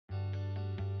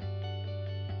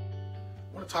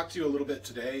want to talk to you a little bit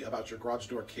today about your garage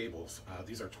door cables.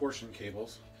 These are torsion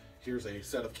cables. Here's a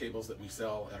set of cables that we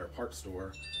sell at our parts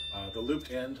store. The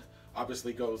looped end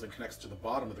obviously goes and connects to the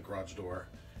bottom of the garage door,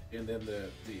 and then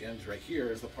the end right here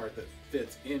is the part that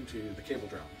fits into the cable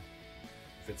drum,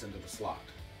 fits into the slot.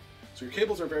 So your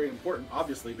cables are very important,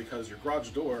 obviously, because your garage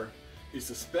door is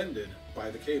suspended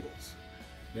by the cables.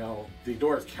 Now, the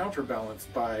door is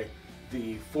counterbalanced by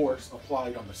the force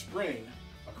applied on the spring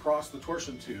across the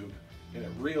torsion tube, and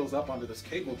it reels up onto this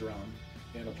cable drum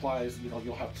and applies,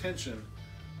 you'll have tension,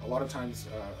 a lot of times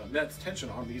immense tension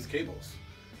on these cables.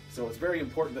 So it's very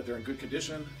important that they're in good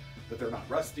condition, that they're not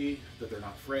rusty, that they're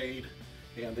not frayed,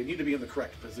 and they need to be in the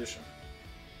correct position.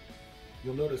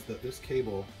 You'll notice that this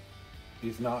cable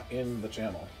is not in the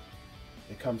channel.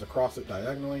 It comes across it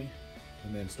diagonally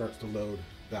and then starts to load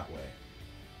that way.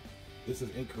 This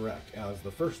is incorrect, as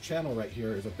the first channel right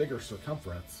here is a bigger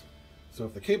circumference. So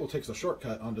if the cable takes a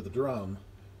shortcut onto the drum,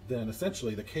 then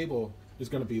essentially the cable is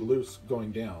going to be loose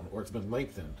going down, or it's been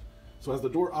lengthened. So as the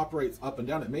door operates up and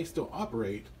down, it may still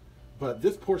operate, but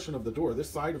this portion of the door, this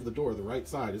side of the door, the right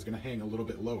side, is going to hang a little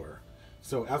bit lower.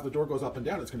 So as the door goes up and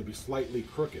down, it's going to be slightly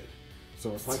crooked.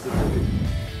 So it's slightly crooked.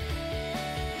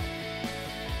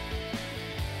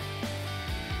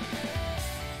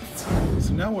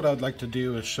 So now what I'd like to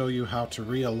do is show you how to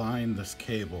realign this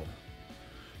cable.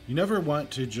 You never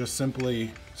want to just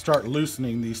simply start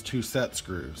loosening these two set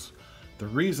screws. The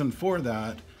reason for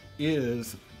that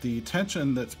is the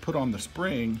tension that's put on the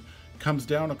spring comes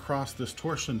down across this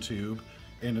torsion tube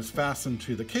and is fastened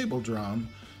to the cable drum.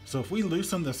 So if we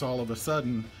loosen this all of a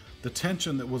sudden, the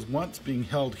tension that was once being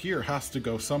held here has to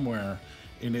go somewhere,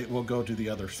 and it will go to the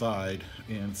other side.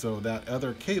 And so that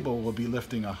other cable will be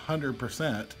lifting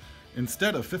 100%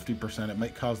 instead of 50%. It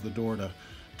might cause the door to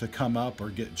come up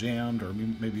or get jammed, or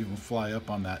maybe even fly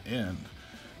up on that end.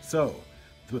 So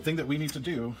the thing that we need to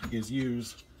do is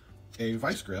use a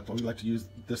vice grip. We like to use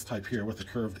this type here with the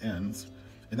curved ends,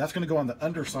 and that's going to go on the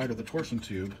underside of the torsion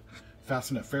tube,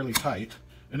 fasten it fairly tight,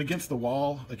 and against the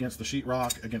wall, against the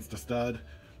sheetrock, against the stud,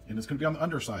 and it's going to be on the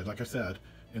underside, like I said,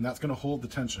 and that's going to hold the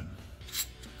tension.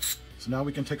 So now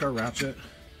we can take our ratchet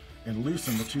and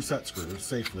loosen the two set screws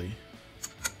safely.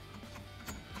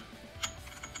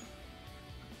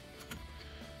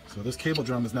 So this cable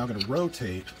drum is now going to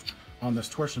rotate on this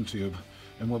torsion tube,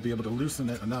 and we'll be able to loosen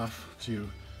it enough to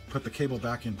put the cable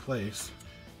back in place,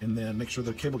 and then make sure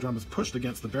the cable drum is pushed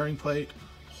against the bearing plate,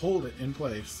 hold it in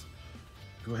place.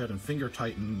 Go ahead and finger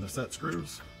tighten the set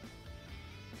screws.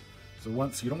 So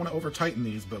once, you don't want to over tighten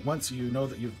these, but once you know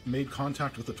that you've made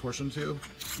contact with the torsion tube,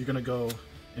 you're going to go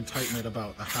and tighten it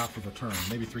about a half of a turn,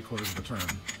 maybe 3/4 of a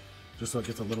turn, just so it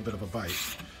gets a little bit of a bite.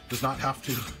 Does not have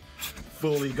to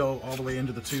fully go all the way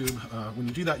into the tube. When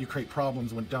you do that, you create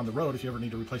problems when down the road. If you ever need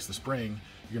to replace the spring,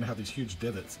 you're going to have these huge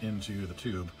divots into the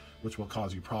tube, which will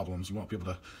cause you problems. You won't be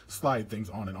able to slide things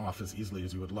on and off as easily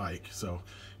as you would like. So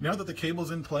now that the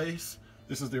cable's in place,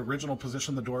 this is the original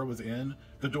position the door was in.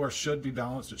 The door should be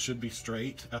balanced. It should be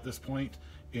straight at this point,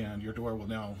 and your door will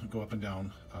now go up and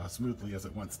down smoothly as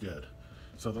it once did.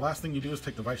 So the last thing you do is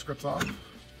take the vice grips off,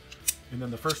 and then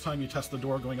the first time you test the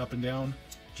door going up and down,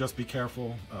 just be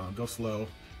careful, go slow,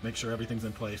 make sure everything's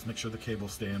in place, make sure the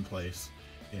cables stay in place,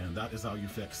 and that is how you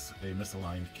fix a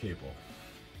misaligned cable.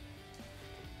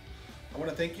 I want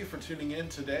to thank you for tuning in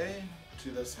today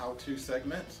to this how-to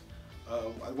segment.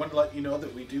 I want to let you know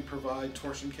that we do provide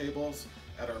torsion cables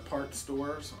at our parts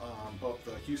stores, both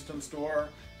the Houston store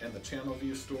and the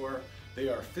Channelview store. They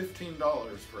are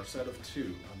 $15 for a set of 2.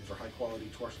 These are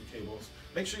high-quality torsion cables.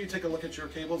 Make sure you take a look at your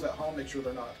cables at home, make sure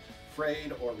they're not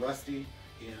frayed or rusty,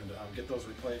 and get those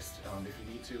replaced if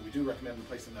you need to. We do recommend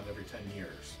replacing them every 10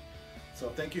 years. So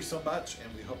thank you so much,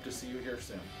 and we hope to see you here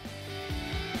soon.